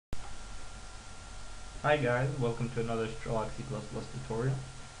Hi guys, welcome to another Strolog C++ tutorial.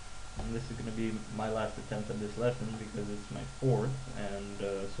 And this is going to be my last attempt at this lesson because it's my fourth and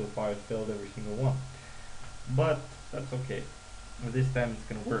so far I've failed every single one. But that's okay. This time it's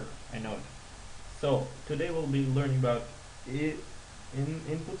going to work, I know it. So today we'll be learning about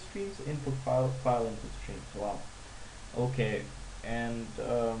input streams, file input streams. Wow. Okay, and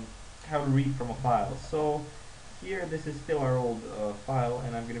how to read from a file. So here this is still our old file,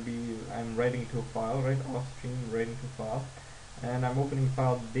 and I'm writing to a file, right off stream, writing to a file, and I'm opening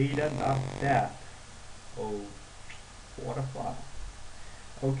file data.dat. Oh, what a file.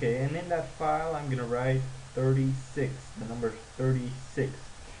 Okay, and in that file I'm gonna write 36, the number 36,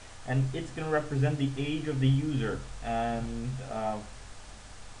 and it's gonna represent the age of the user, and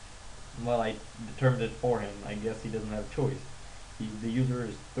well, I determined it for him. I guess he doesn't have a choice. The user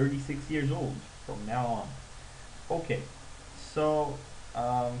is 36 years old from now on. Okay, so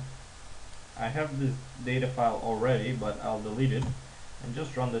I have this data file already, but I'll delete it and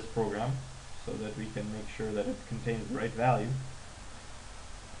just run this program so that we can make sure that it contains the right value.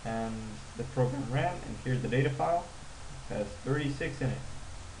 And the program ran, and here's the data file. It has 36 in it.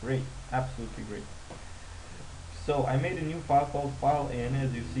 Great, absolutely great. So I made a new file called file in.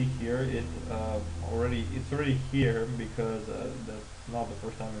 As you see here, it's already here because that's not the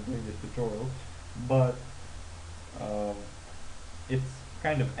first time I'm doing this tutorial, but it's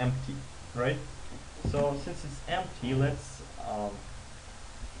kind of empty, right? So since it's empty, let's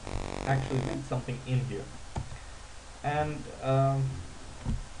actually put something in here. And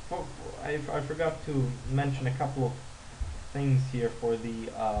I forgot to mention a couple of things here for the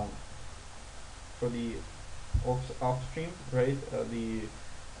off stream, right? The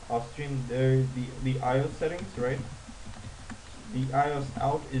off stream there, the IO settings, right? The IOS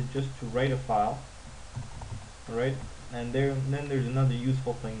out is just to write a file, right? And then there's another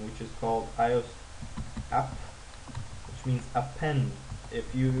useful thing which is called IOS app, which means append.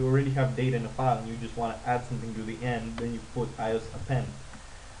 If you already have data in a file and you just want to add something to the end, then you put IOS append.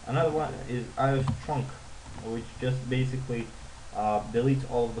 Another one is IOS trunk, which just basically deletes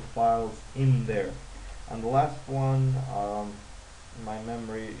all of the files in there. And the last one, my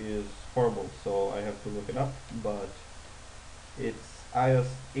memory is horrible, so I have to look it up, but it's IOS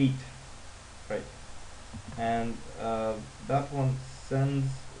 8, right? And that one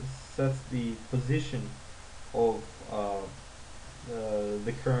sets the position of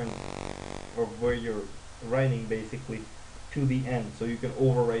the current, or where you're writing basically, to the end. So you can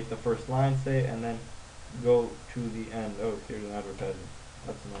overwrite the first line, say, and then go to the end. Oh, here's an advertisement.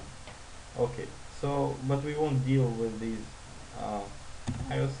 That's enough. Okay, so but we won't deal with these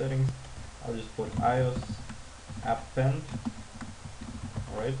iOS settings. I'll just put iOS append.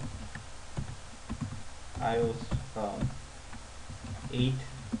 All right. iOS 8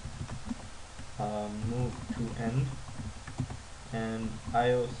 move to end, and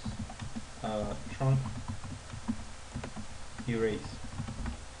iOS trunk erase,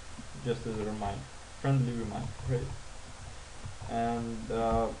 just as a reminder, friendly reminder, right? And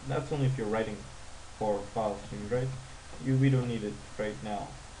that's only if you're writing for file stream, right? We don't need it right now,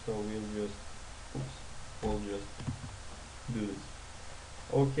 so we'll just do this.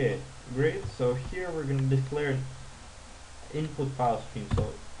 Okay, great. So here we're going to declare an input file stream,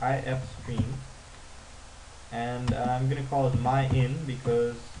 so if stream, and I'm going to call it my_in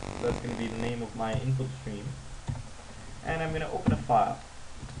because that's going to be the name of my input stream. And I'm going to open a file,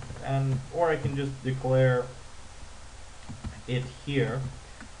 or I can just declare it here,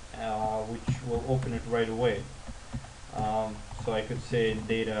 which will open it right away. So I could say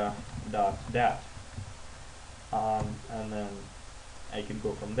data.dat, and then I can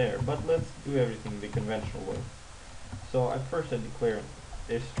go from there. But let's do everything the conventional way. So I declare an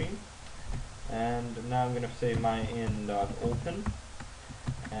if stream, and now I'm going to say my_in.open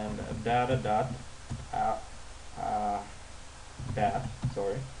and data.dat,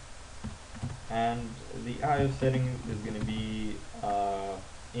 sorry, and the IO setting is going to be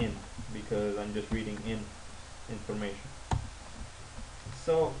in, because I'm just reading in information.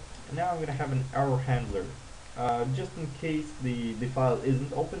 So now I'm going to have an error handler, just in case the file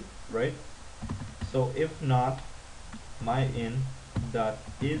isn't open, right? So if not, my_in.isOpen,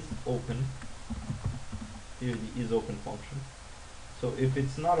 here's the isOpen function. So if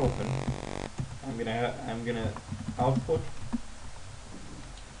it's not open, I'm gonna output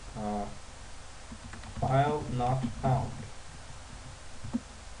file not found,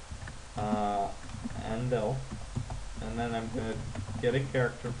 and then I'm gonna get a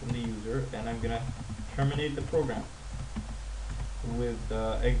character from the user, and I'm gonna terminate the program with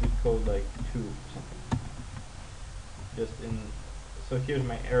exit code like 2 or something. So here's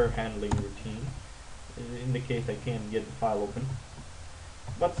my error handling routine. in the case I can't get the file open.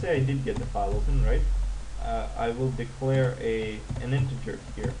 But say I did get the file open, right? I will declare an integer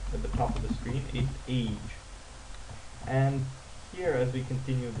here at the top of the screen, age. And here, as we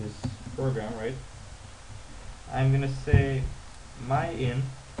continue this program, right, I'm gonna say my in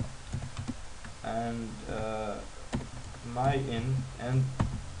and and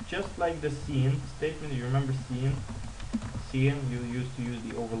just like the cin statement, you remember cin? Cin, you used to use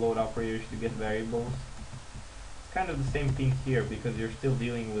the overload operators to get variables. It's kind of the same thing here because you're still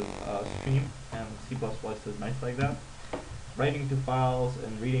dealing with stream, and C++ is nice like that. Writing to files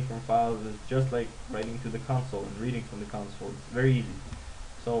and reading from files is just like writing to the console and reading from the console. It's very easy.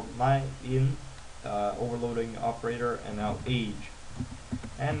 So my in overloading operator, and now age.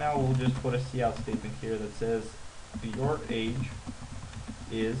 And now we'll just put a cout statement here that says your age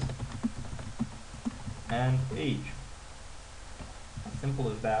is and age. As simple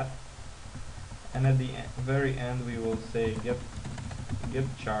as that. And at the very end we will say get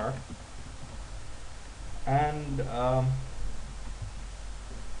char, and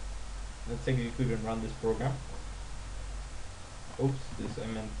let's execute and run this program. Oops, I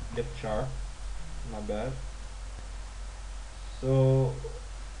meant get char, my bad. So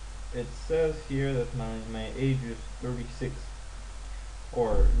it says here that my age is 36,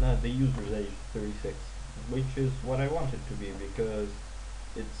 or not, the user's age is 36, which is what I want it to be because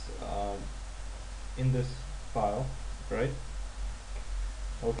it's in this file, right?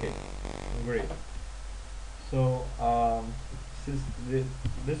 Okay, great. So since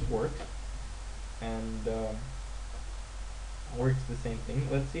this works and works the same thing,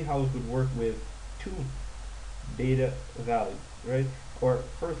 let's see how it would work with two data values, right? Or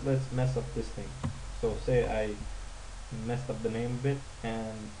first let's mess up this thing. So say I messed up the name a bit, and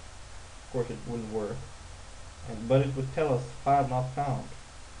of course it wouldn't work, but it would tell us file not found.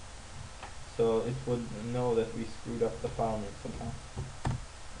 So it would know that we screwed up the file name somehow,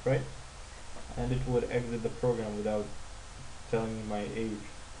 right? And it would exit the program without telling me my age.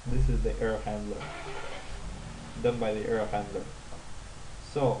 This is the error handler, done by the error handler.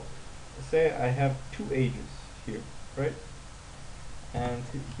 So say I have two ages here, right? And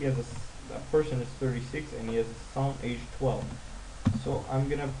he has a person is 36 and he has a son age 12. So I'm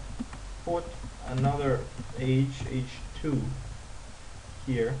gonna put another age 2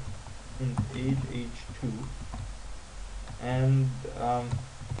 here, in age 2, and I'm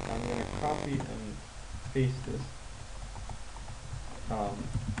gonna copy and paste this,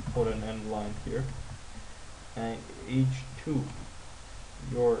 put an end line here, and age 2,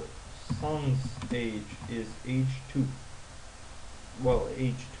 your son's age is age 2. Well,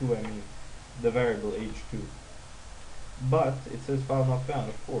 age 2, I mean the variable age 2. But it says file not found,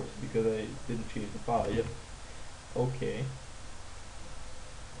 of course, because I didn't change the file yet. Okay.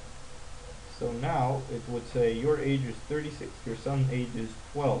 So now it would say your age is 36, your son's age is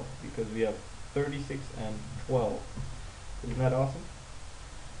 12, because we have 36 and 12. Isn't that awesome?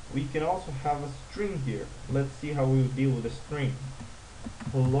 We can also have a string here. Let's see how we would deal with a string.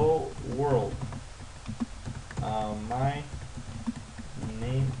 Hello world. My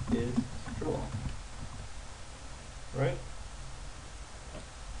name is Straw. Right?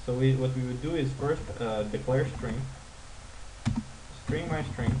 So what we would do is first declare string my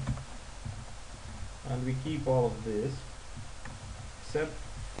string, and we keep all of this except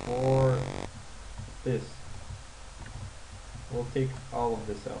for this. We'll take all of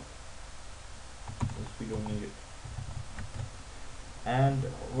this out since we don't need it. And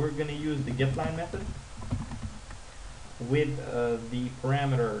we're gonna use the getLine method with the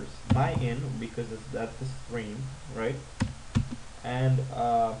parameters myIn, because that's the string, right? And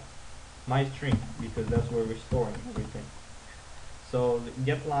myString, because that's where we're storing everything. So the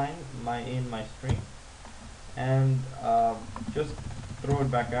getLine myIn myString, and just throw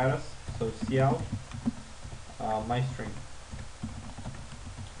it back at us. So cout myString,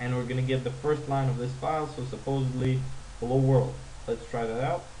 and we're gonna get the first line of this file. So supposedly hello world. Let's try that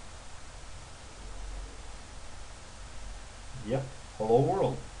out. Yep, hello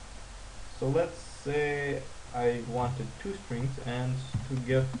world. So let's say I wanted two strings, and to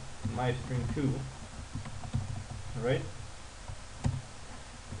get my string 2, right?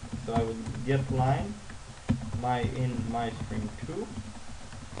 So I would get line myIn myString 2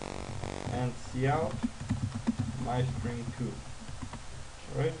 and cout myString 2.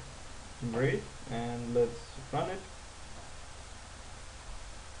 Alright, great, and let's run it.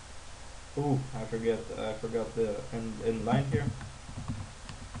 Ooh, I forgot the end line here.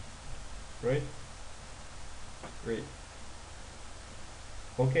 Right? Great.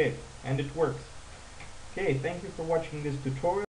 Okay, and it works. Okay, thank you for watching this tutorial.